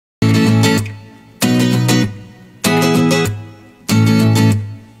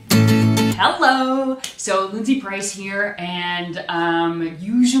Hello! So Lindsay Price here, and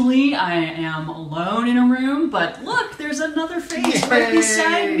usually I am alone in a room, but look, there's another face right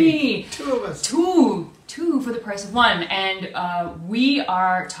beside me. Two of us. Two for the price of one. And we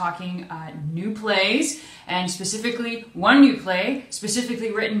are talking new plays, and specifically one new play, specifically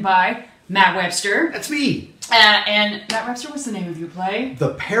written by Matt Webster. That's me. And Matt Webster, what's the name of your play?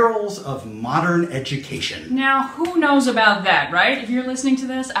 The Perils of Modern Education. Now, who knows about that, right? If you're listening to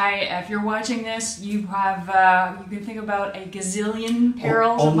this, if you're watching this, you have you can think about a gazillion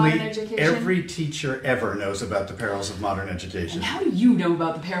perils of modern education. Every teacher ever knows about the perils of modern education. And how do you know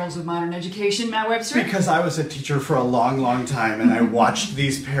about the perils of modern education, Matt Webster? Because I was a teacher for a long, long time, and I watched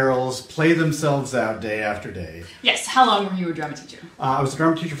these perils play themselves out day after day. Yes. How long were you a drama teacher? I was a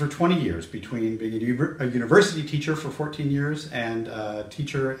drama teacher for 20 years, between being a university teacher for 14 years and a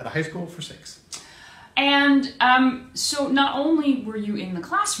teacher at a high school for 6. And so not only were you in the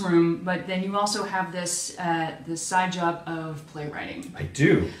classroom, but then you also have this this side job of playwriting. I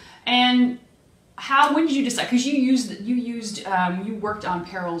do. And when did you decide? Because you worked on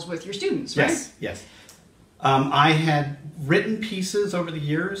Perils with your students, right? Yes, yes. I had written pieces over the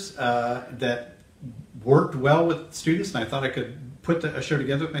years that worked well with students, and I thought I could put a show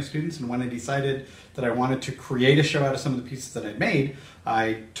together with my students. And when I decided that I wanted to create a show out of some of the pieces that I'd made,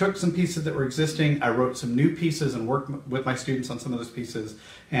 I took some pieces that were existing, I wrote some new pieces and worked with my students on some of those pieces,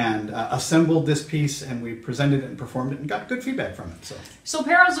 and assembled this piece, and we presented it and performed it and got good feedback from it. So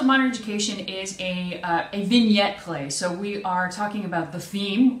Perils of Modern Education is a vignette play. So we are talking about the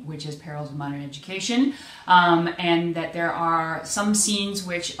theme, which is Perils of Modern Education, and that there are some scenes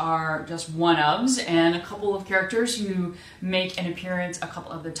which are just one-ofs, and a couple of characters who make an appearance a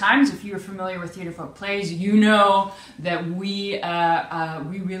couple other times. If you're familiar with Theatrefolk plays, you know that we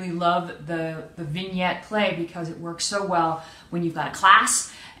really love the vignette play because it works so well when you've got a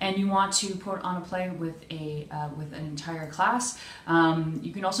class and you want to put on a play with an entire class.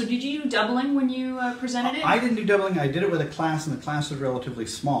 You can also, did you do doubling when you presented it? I didn't do doubling. I did it with a class, and the class was relatively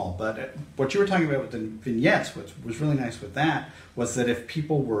small. But what you were talking about with the vignettes, what was really nice with that, was that if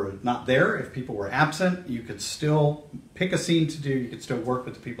people were not there, if people were absent, you could still pick a scene to do, you could still work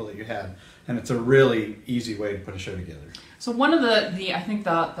with the people that you had. And it's a really easy way to put a show together. So one of the I think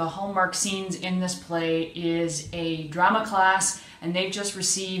the hallmark scenes in this play is a drama class, and they've just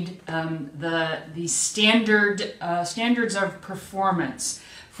received the standards of performance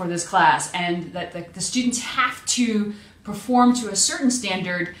for this class, and that the students have to perform to a certain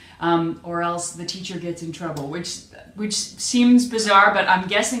standard, or else the teacher gets in trouble, which seems bizarre, but I'm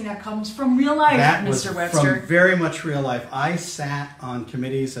guessing that comes from real life, Mr. Webster. From very much real life. I sat on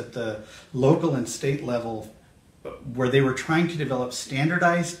committees at the local and state level where they were trying to develop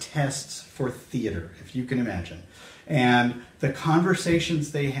standardized tests for theater, if you can imagine. And the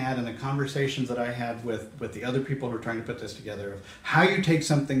conversations they had and the conversations that I had with the other people who were trying to put this together, of how you take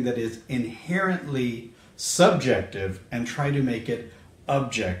something that is inherently subjective and try to make it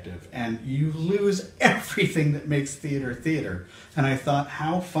objective, and you lose everything that makes theater theater. And I thought,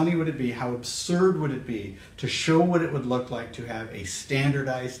 how funny would it be, how absurd would it be to show what it would look like to have a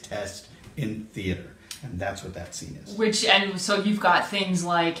standardized test in theater. And that's what that scene is. And so you've got things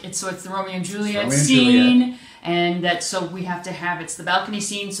like, it's the Romeo and Juliet scene, and so we have to have, it's the balcony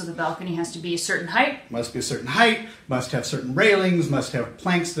scene, so the balcony has to be a certain height. Must be a certain height, must have certain railings, must have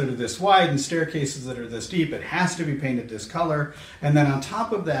planks that are this wide and staircases that are this deep. It has to be painted this color. And then on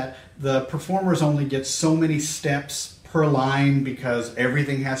top of that, the performers only get so many steps per line because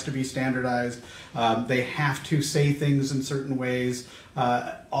everything has to be standardized. They have to say things in certain ways.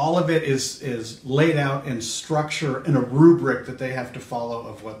 All of it is laid out in structure, in a rubric that they have to follow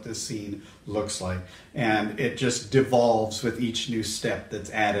of what this scene looks like. And it just devolves with each new step that's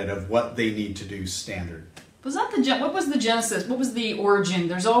added of what they need to do standard. What was the genesis? What was the origin?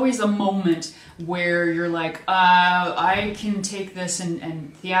 There's always a moment where you're like, I can take this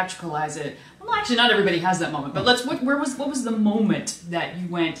and theatricalize it. Well, actually, not everybody has that moment. But what was the moment that you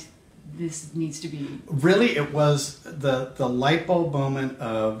went, this needs to be? Really, it was the light bulb moment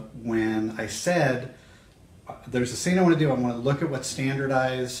of when I said, there's a scene I want to do. I want to look at what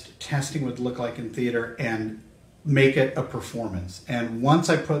standardized testing would look like in theater and make it a performance. And once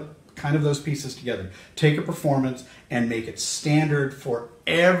I put kind of those pieces together, take a performance and make it standard for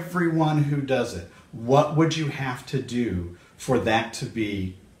everyone who does it, what would you have to do for that to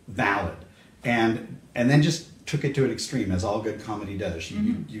be valid? And then just took it to an extreme, as all good comedy does.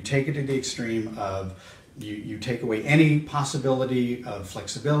 You take it to the extreme of you take away any possibility of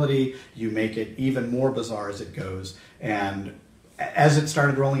flexibility, you make it even more bizarre as it goes, and as it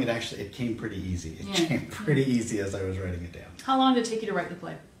started rolling, it came pretty easy. It came pretty easy as I was writing it down. How long did it take you to write the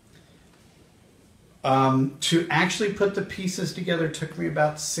play? To actually put the pieces together took me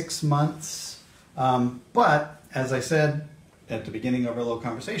about 6 months. But as I said at the beginning of our little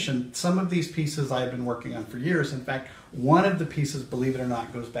conversation, some of these pieces I've been working on for years. In fact, one of the pieces, believe it or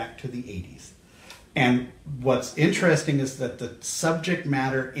not, goes back to the 80s. And what's interesting is that the subject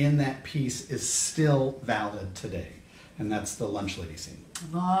matter in that piece is still valid today. And that's the lunch lady scene.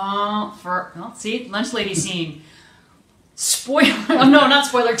 Well, see, lunch lady scene. Spoiler, oh, no, not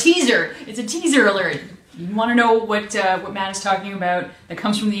spoiler, teaser. It's a teaser alert. You want to know what Matt is talking about that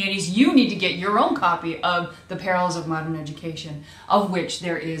comes from the 80s, you need to get your own copy of The Perils of Modern Education, of which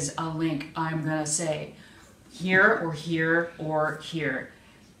there is a link, I'm going to say, here or here or here.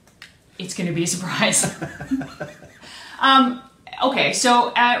 It's going to be a surprise. Okay,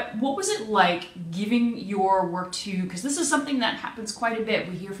 so what was it like giving your work to, because this is something that happens quite a bit.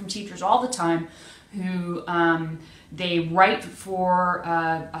 We hear from teachers all the time who they write for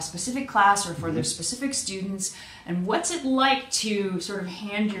a specific class or for their specific students. And what's it like to sort of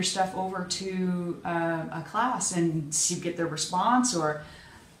hand your stuff over to a class and get their response? Or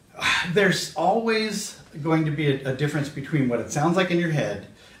there's always going to be a difference between what it sounds like in your head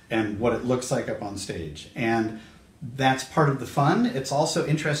and what it looks like up on stage. And that's part of the fun. It's also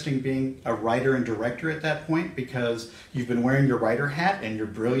interesting being a writer and director at that point, because you've been wearing your writer hat and you're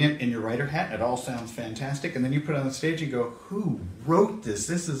brilliant in your writer hat. It all sounds fantastic. And then you put it on the stage and go, who wrote this?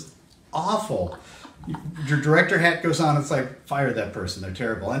 This is awful. Your director hat goes on, it's like, fire that person, they're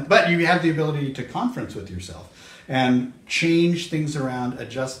terrible. But you have the ability to conference with yourself and change things around,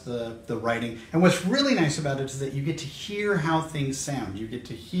 adjust the writing. And what's really nice about it is that you get to hear how things sound. You get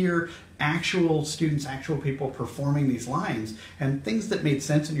to hear actual students, actual people performing these lines, and things that made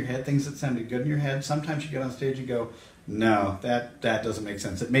sense in your head, things that sounded good in your head. Sometimes you get on stage and go, no, that doesn't make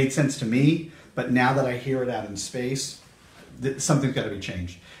sense. It made sense to me, but now that I hear it out in space, something's got to be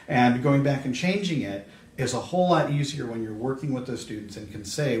changed. And going back and changing it is a whole lot easier when you're working with those students and can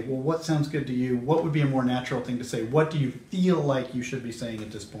say, well, what sounds good to you? What would be a more natural thing to say? What do you feel like you should be saying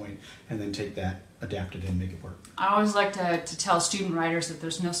at this point? And then take that, adapt it, and make it work. I always like to tell student writers that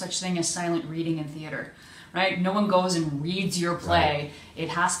there's no such thing as silent reading in theater, right? No one goes and reads your play. Right. It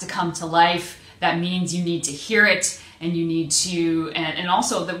has to come to life. That means you need to hear it, and you need to, and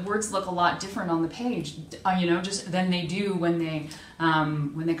also the words look a lot different on the page, just than they do when they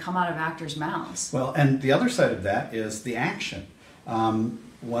come out of actors' mouths. Well, and the other side of that is the action.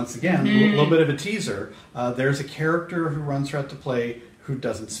 Once again, a little bit of a teaser. There's a character who runs throughout the play who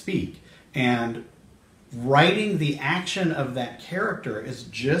doesn't speak, and writing the action of that character is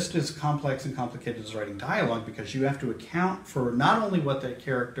just as complex and complicated as writing dialogue, because you have to account for not only what that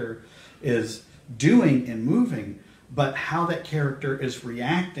character is doing and moving, but how that character is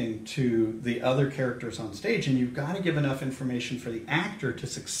reacting to the other characters on stage. And you've got to give enough information for the actor to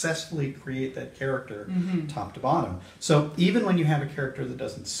successfully create that character top to bottom. So even when you have a character that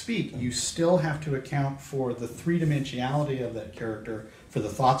doesn't speak, you still have to account for the three-dimensionality of that character, for the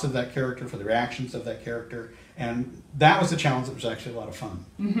thoughts of that character, for the reactions of that character. And that was a challenge that was actually a lot of fun.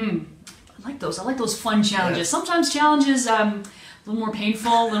 I like those fun challenges. Yes. Sometimes challenges a little more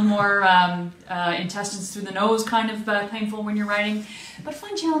painful, a little more intestines through the nose kind of painful when you're writing. But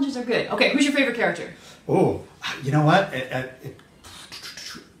fun challenges are good. Okay, who's your favorite character? Oh, you know what?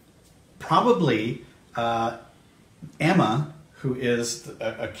 Probably Emma, who is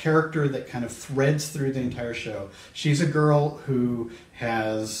a character that kind of threads through the entire show. She's a girl who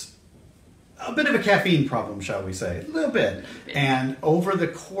has a bit of a caffeine problem, shall we say, a little bit. And over the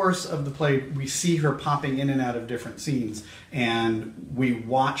course of the play, we see her popping in and out of different scenes, and we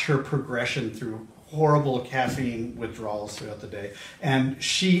watch her progression through horrible caffeine withdrawals throughout the day. And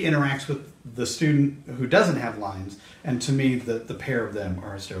she interacts with the student who doesn't have lines, and to me, the pair of them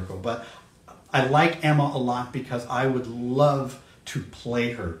are hysterical. But I like Emma a lot because I would love to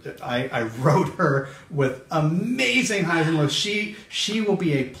play her. I wrote her with amazing highs and lows. She will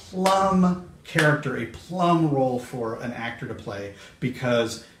be a plum character, a plum role for an actor to play,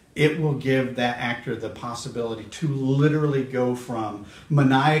 because it will give that actor the possibility to literally go from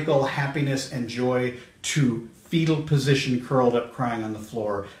maniacal happiness and joy to fetal position, curled up crying on the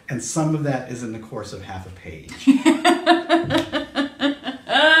floor, and some of that is in the course of half a page.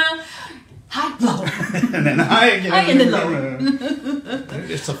 High, low. And then high again. High and then low.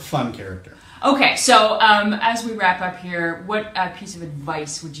 It's a fun character. Okay, so as we wrap up here, what piece of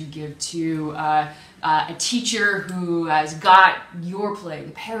advice would you give to a teacher who has got your play,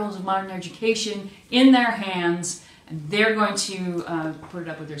 The Perils of Modern Education, in their hands, and they're going to put it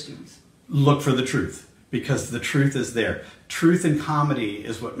up with their students? Look for the truth, because the truth is there. Truth in comedy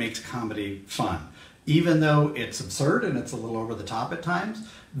is what makes comedy fun. even though it's absurd and it's a little over the top at times,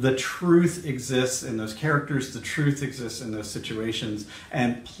 the truth exists in those characters, the truth exists in those situations,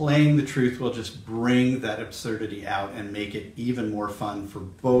 and playing the truth will just bring that absurdity out and make it even more fun for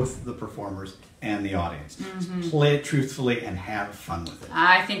both the performers and the audience. Mm-hmm. Play it truthfully and have fun with it.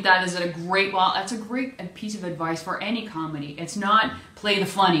 I think that is that's a great piece of advice for any comedy. It's not play the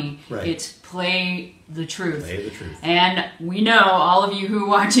funny, Right. It's play the truth. Play the truth. And we know, all of you who are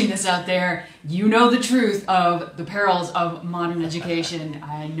watching this out there, you know the truth of the perils of modern education.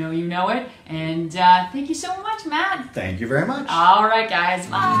 I know you know it. And thank you so much, Matt. Thank you very much. All right, guys.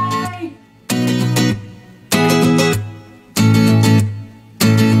 Bye.